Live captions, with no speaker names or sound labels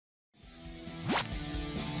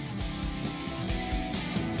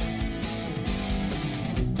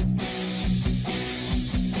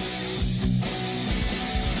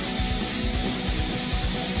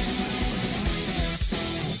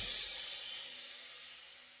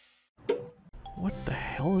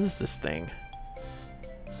hell is this thing?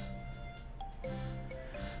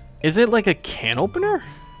 Is it like a can opener?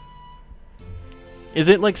 Is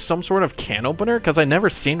it like some sort of can opener? Because I've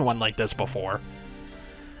never seen one like this before.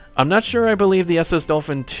 I'm not sure I believe the SS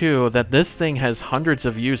Dolphin 2 that this thing has hundreds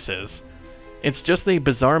of uses. It's just a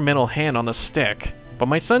bizarre metal hand on a stick. But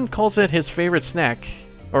my son calls it his favorite snack.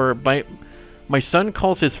 My son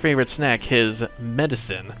calls his favorite snack his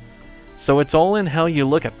medicine. So it's all in how you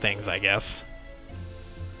look at things, I guess.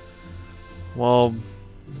 Well,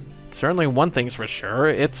 certainly one thing's for sure.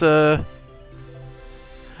 It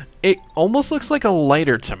almost looks like a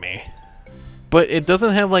lighter to me. But it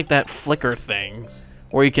doesn't have like that flicker thing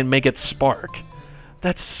where you can make it spark.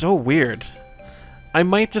 That's so weird. I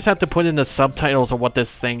might just have to put in the subtitles of what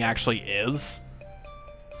this thing actually is.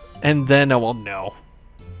 And then I will know.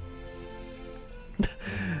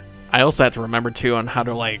 I also have to remember too on how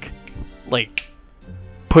to like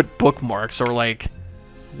put bookmarks or like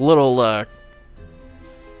little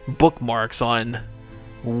bookmarks on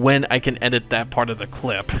when I can edit that part of the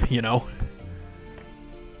clip, you know?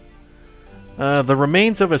 The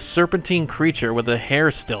remains of a serpentine creature with the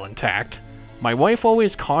hair still intact. My wife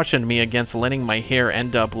always cautioned me against letting my hair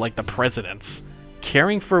end up like the president's.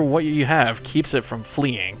 Caring for what you have keeps it from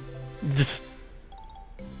fleeing.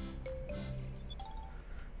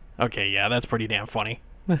 Okay, yeah, that's pretty damn funny.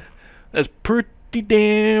 That's pretty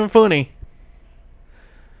damn funny.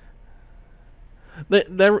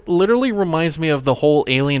 That literally reminds me of the whole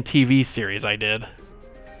Alien TV series I did.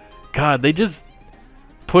 God, they just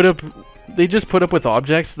put up with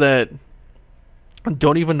objects that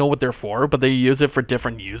don't even know what they're for, but they use it for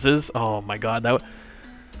different uses. Oh my god, that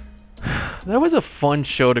was a fun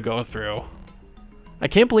show to go through. I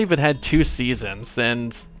can't believe it had 2 seasons,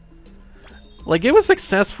 and like it was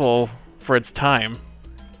successful for its time.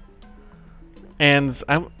 And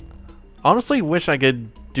I honestly wish I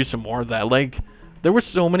could do some more of that. Like there were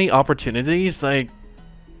so many opportunities, like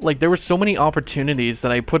there were so many opportunities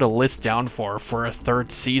that I put a list down for a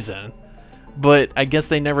 3rd season. But I guess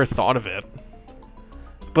they never thought of it.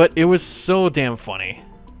 But it was so damn funny.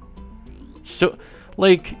 So,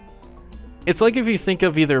 like, it's like if you think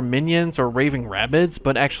of either Minions or Raving Rabbids,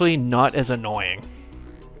 but actually not as annoying.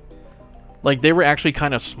 Like, they were actually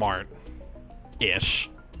kind of smart-ish.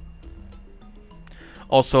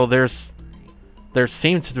 Also, there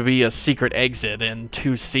seems to be a secret exit in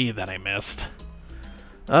 2C that I missed.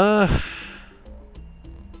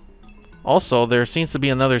 Also, there seems to be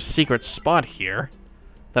another secret spot here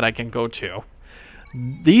that I can go to.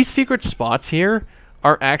 These secret spots here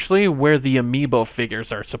are actually where the amiibo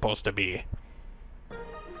figures are supposed to be.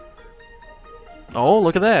 Oh,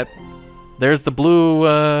 look at that. There's the blue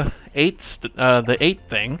the 8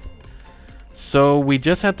 thing. So we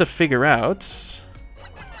just have to figure out...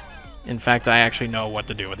 In fact, I actually know what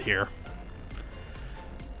to do with here.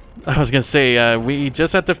 I was gonna say, we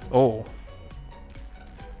just have to... Oh.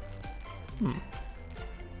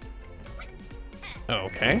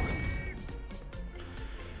 Okay.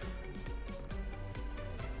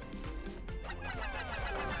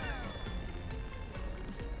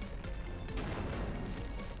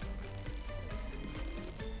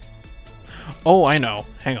 Oh, I know.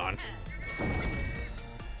 Hang on.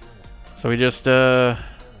 So we just,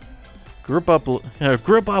 group up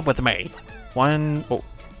with me. 1,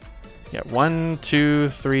 2,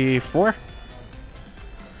 3, 4.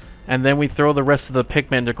 And then we throw the rest of the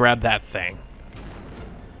Pikmin to grab that thing.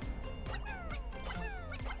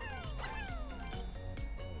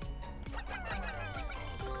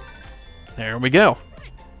 There we go.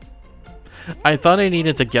 I thought I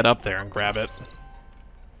needed to get up there and grab it.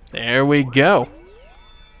 There we go.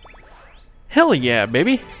 Hell yeah,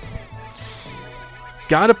 baby.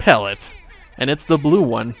 Got a pellet. And it's the blue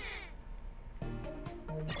one.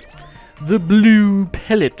 The blue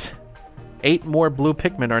pellet. 8 more blue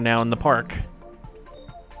Pikmin are now in the park.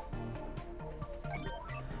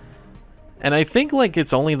 And I think like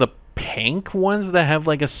it's only the pink ones that have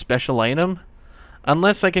like a special item.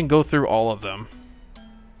 Unless I can go through all of them.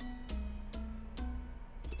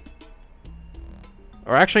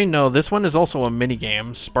 Or actually no, this one is also a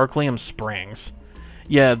minigame, Sparklium Springs.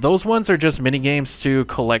 Yeah, those ones are just minigames to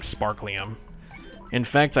collect Sparklium. In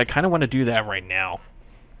fact, I kind of want to do that right now.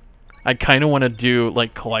 I kind of want to do,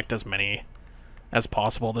 like, collect as many as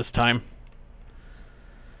possible this time.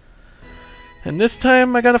 And this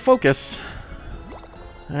time, I gotta focus.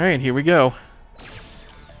 Alright, here we go.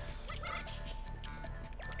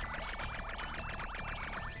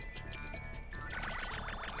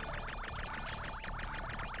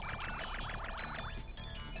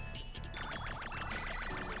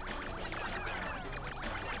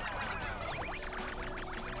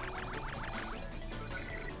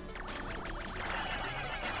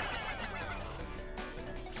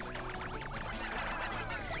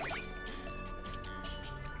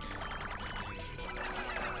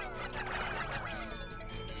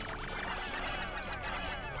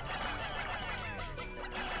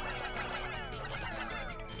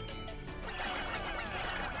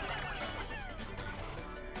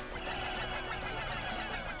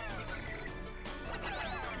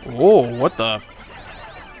 Whoa, what the?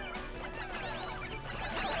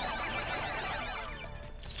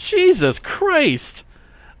 Jesus Christ!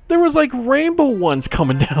 There was like rainbow ones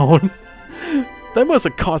coming down. That must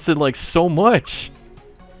have costed like so much.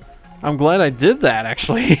 I'm glad I did that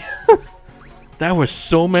actually. That was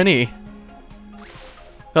so many.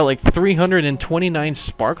 Got like 329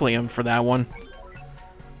 sparklium for that one.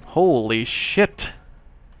 Holy shit.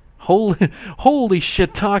 Holy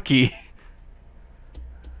shiitake.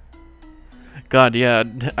 God, yeah.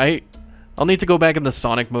 I'll need to go back in the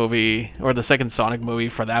Sonic movie, or the second Sonic movie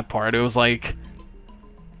for that part. It was like...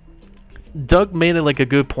 Doug made it like a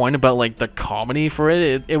good point about like the comedy for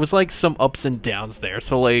it. It was like some ups and downs there.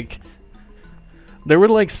 So like there were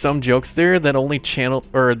like some jokes there that only channeled,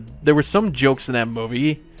 or there were some jokes in that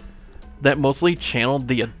movie that mostly channeled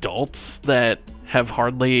the adults that have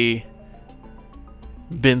hardly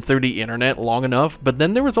been through the internet long enough. But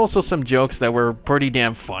then there was also some jokes that were pretty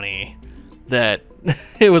damn funny that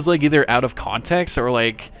it was like either out of context or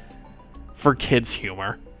like for kids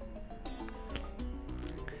humor.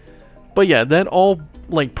 But yeah, that all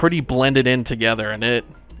like pretty blended in together, and it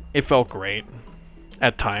felt great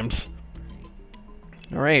at times.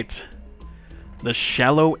 All right, the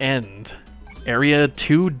shallow end, area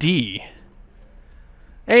 2D.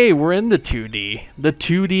 Hey, we're in the 2D, the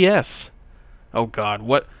 2DS. Oh God,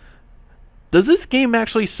 what? Does this game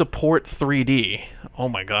actually support 3D? Oh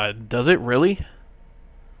my God, does it really?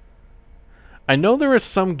 I know there are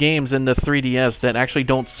some games in the 3DS that actually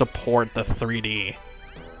don't support the 3D.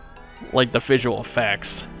 Like the visual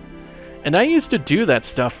effects. And I used to do that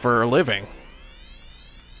stuff for a living.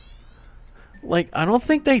 Like, I don't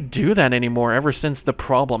think they do that anymore ever since the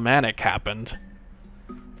problematic happened.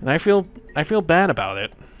 And I feel bad about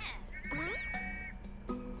it.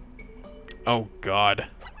 Oh God.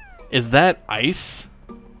 Is that ice?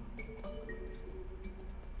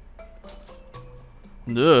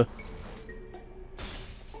 Ugh.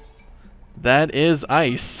 That is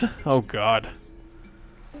ice. Oh God.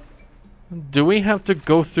 Do we have to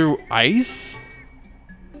go through ice?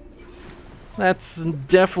 That's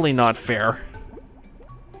definitely not fair.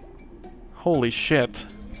 Holy shit.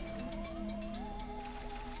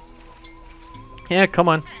 Yeah, come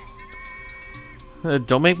on.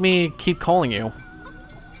 Don't make me keep calling you.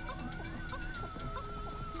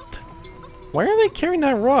 Why are they carrying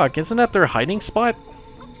that rock? Isn't that their hiding spot?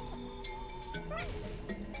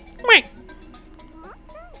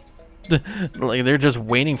 Like they're just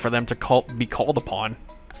waiting for them to be called upon.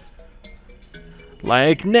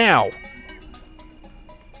 Like now.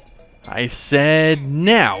 I said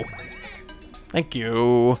now. Thank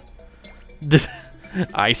you.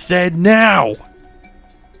 I said now.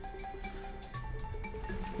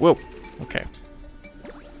 Whoa. Okay.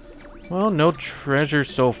 Well, no treasure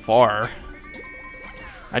so far.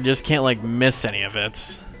 I just can't like miss any of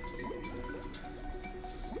it.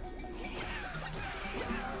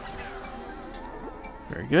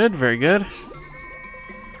 Very good, very good.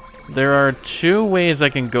 There are two ways I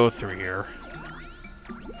can go through here.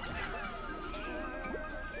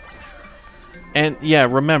 And yeah,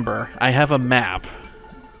 remember, I have a map.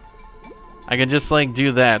 I can just like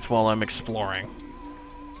do that while I'm exploring.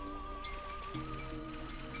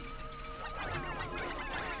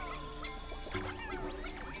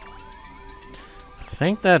 I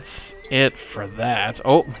think that's it for that.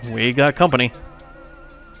 Oh, we got company.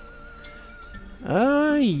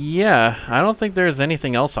 Yeah, I don't think there's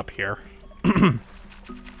anything else up here.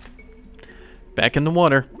 Back in the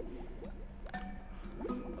water.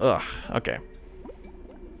 Ugh, okay.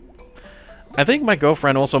 I think my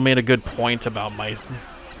girlfriend also made a good point about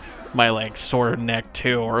my like sore neck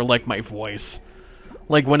too, or like my voice.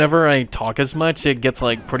 Like whenever I talk as much, it gets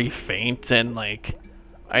like pretty faint, and like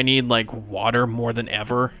I need like water more than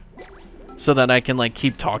ever so that I can like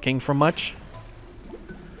keep talking for much.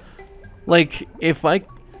 Like, if I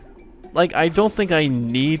don't think I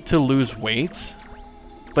need to lose weight,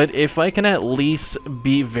 but if I can at least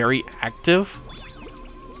be very active,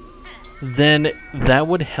 then that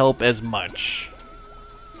would help as much.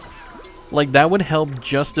 Like, that would help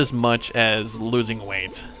just as much as losing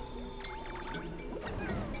weight.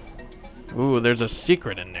 Ooh, there's a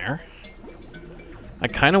secret in there. I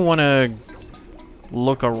kind of want to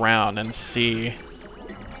look around and see.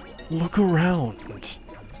 Look around.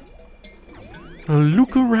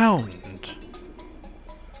 Look around.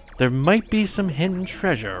 There might be some hidden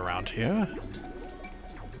treasure around here.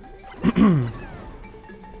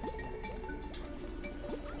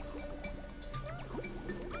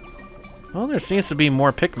 Well, there seems to be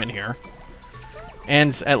more Pikmin here.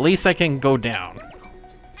 And at least I can go down.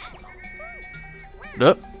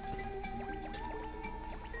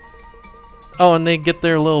 Oh, and they get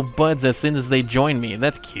their little buds as soon as they join me.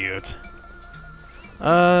 That's cute.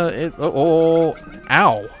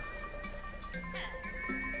 Ow.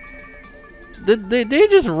 Did they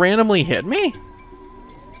just randomly hit me?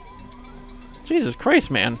 Jesus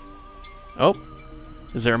Christ, man. Oh,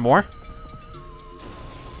 is there more?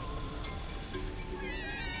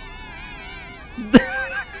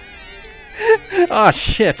 Oh,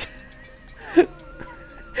 shit.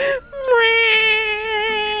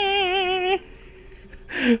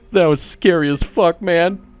 That was scary as fuck,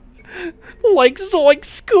 man. Like Zoinks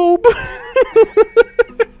Scoop.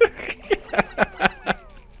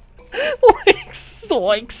 Like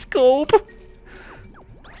Zoinks Scoop.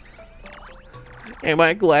 Am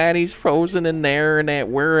I glad he's frozen in there and that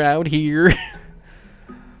we're out here?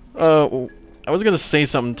 I was gonna say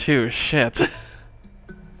something too. Shit.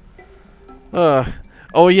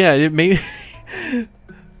 Oh yeah, it made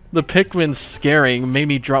the Pikmin scaring made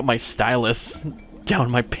me drop my stylus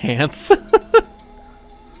down my pants.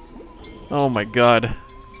 Oh my god.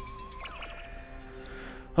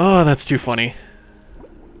 Oh, that's too funny.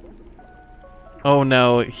 Oh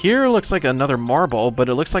no, here looks like another marble, but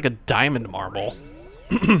it looks like a diamond marble.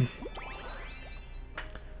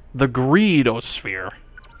 The Greedosphere.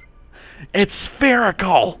 It's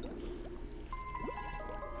spherical!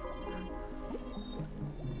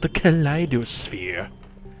 The Kaleidosphere.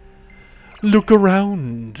 Look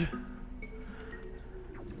around.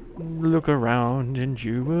 Look around and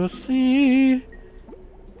you will see.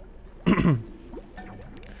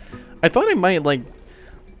 I thought I might, like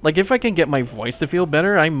if I can get my voice to feel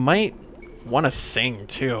better, I might want to sing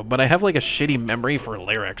too, but I have like a shitty memory for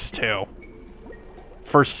lyrics too.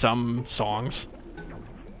 For some songs.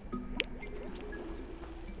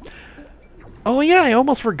 Oh yeah, I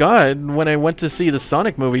almost forgot when I went to see the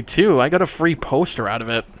Sonic movie too. I got a free poster out of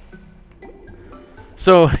it.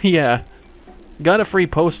 So, yeah. Got a free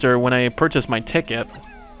poster when I purchased my ticket.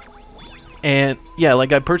 And, yeah,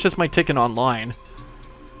 like I purchased my ticket online.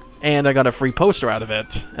 And I got a free poster out of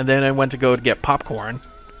it. And then I went to go get popcorn.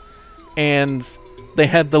 And they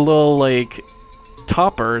had the little, like,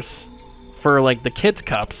 toppers for, like, the kids'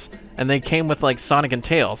 cups. And they came with, like, Sonic and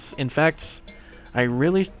Tails. In fact, I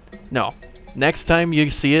really... No. Next time you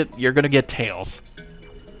see it, you're gonna get Tails.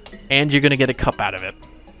 And you're gonna get a cup out of it.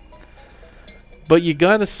 But you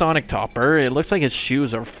got a Sonic topper. It looks like his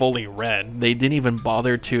shoes are fully red. They didn't even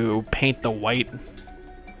bother to paint the white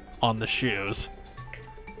on the shoes.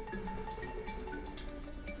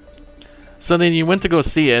 So then you went to go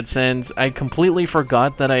see it, and I completely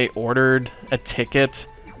forgot that I ordered a ticket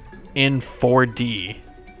in 4D.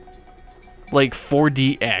 Like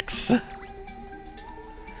 4DX.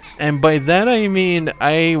 And by that I mean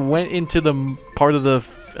I went into the part of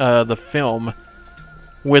the film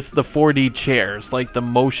with the 4D chairs, like the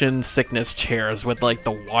motion sickness chairs with like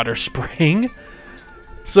the water spraying.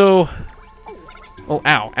 So, oh,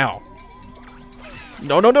 ow, ow.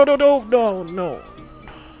 No, no, no, no, no, no, no.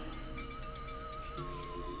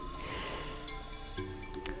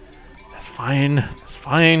 That's fine. That's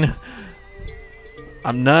fine.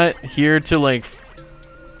 I'm not here to like...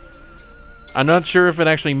 I'm not sure if it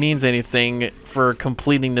actually means anything for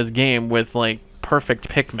completing this game with, like, perfect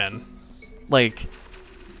Pikmin. Like...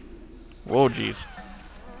 Whoa, jeez.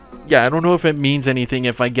 Yeah, I don't know if it means anything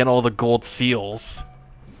if I get all the gold seals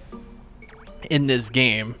in this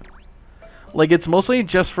game. Like, it's mostly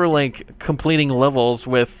just for, like, completing levels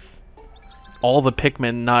with all the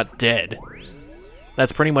Pikmin not dead.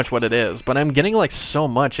 That's pretty much what it is. But I'm getting, like, so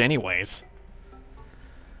much anyways.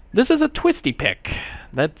 This is a Twisty Pick.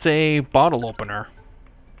 That's a bottle opener.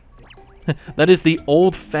 That is the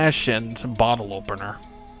old-fashioned bottle opener.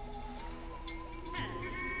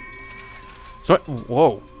 So,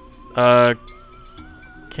 whoa.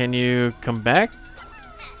 Can you come back?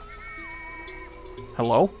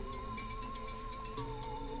 Hello?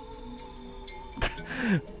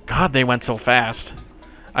 God, they went so fast.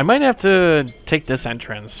 I might have to take this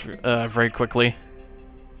entrance very quickly.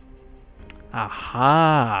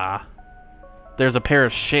 Aha. There's a pair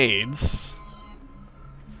of shades.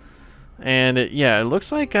 And yeah, it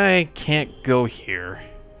looks like I can't go here.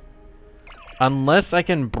 Unless I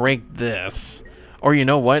can break this. Or you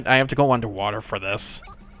know what? I have to go underwater for this.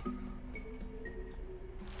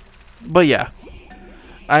 But yeah.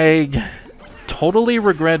 I totally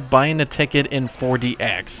regret buying a ticket in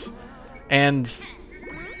 4DX. And...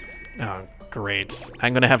 oh, great.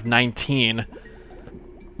 I'm gonna have 19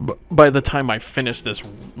 by the time I finish this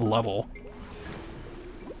level.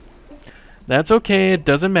 That's okay, it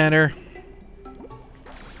doesn't matter.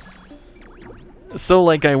 So,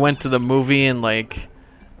 like, I went to the movie and, like,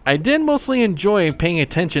 I did mostly enjoy paying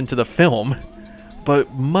attention to the film,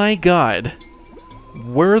 but my god,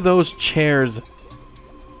 were those chairs,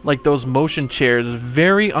 like those motion chairs,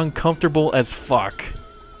 very uncomfortable as fuck.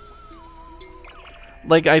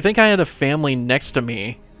 Like, I think I had a family next to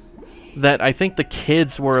me that I think the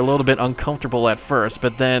kids were a little bit uncomfortable at first,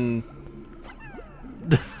 but then,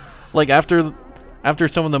 like, after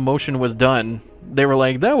some of the motion was done, they were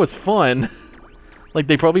like, that was fun. Like,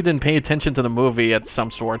 they probably didn't pay attention to the movie at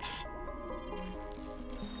some sorts.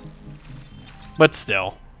 But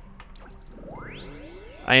still.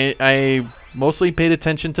 I mostly paid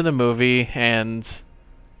attention to the movie, and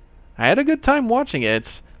I had a good time watching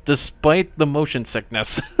it, despite the motion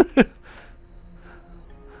sickness.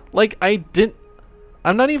 Like,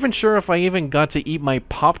 I'm not even sure if I even got to eat my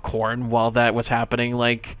popcorn while that was happening.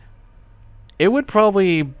 Like, it would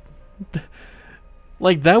probably...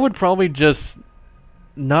 Like, that would probably just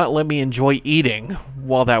not let me enjoy eating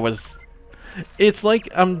while that was... It's like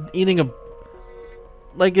I'm eating a...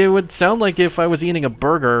 Like, it would sound like if I was eating a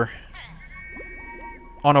burger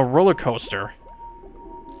on a roller coaster.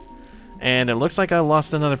 And it looks like I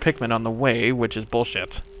lost another Pikmin on the way, which is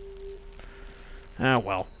bullshit. Ah,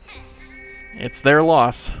 well. It's their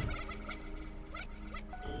loss.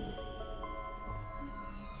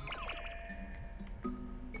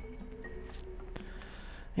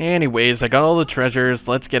 Anyways, I got all the treasures.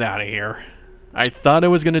 Let's get out of here. I thought I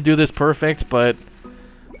was going to do this perfect, but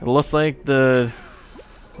it looks like the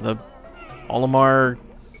Olimar,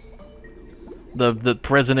 the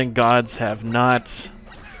president gods have not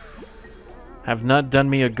done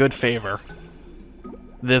me a good favor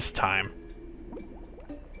this time.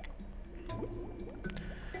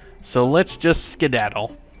 So let's just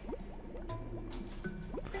skedaddle.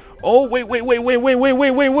 Oh, wait.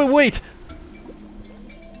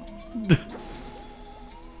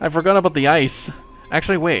 I forgot about the ice.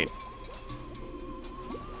 Actually, wait.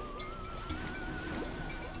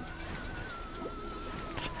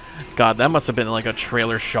 God, that must have been like a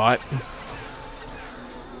trailer shot.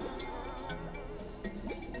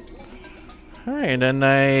 Alright, and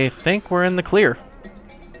I think we're in the clear.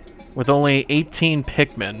 With only 18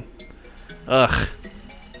 Pikmin. Ugh.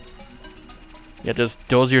 Yeah, just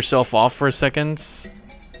doze yourself off for a second.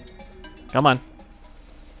 Come on.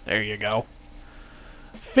 There you go.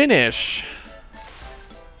 Finish!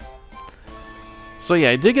 So yeah,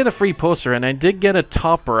 I did get a free poster, and I did get a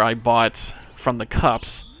topper I bought from the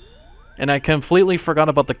cups. And I completely forgot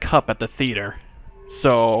about the cup at the theater.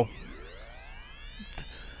 So...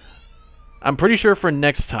 I'm pretty sure for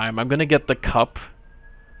next time, I'm gonna get the cup.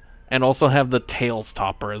 And also have the Tails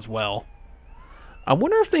topper as well. I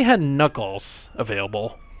wonder if they had Knuckles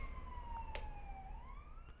available.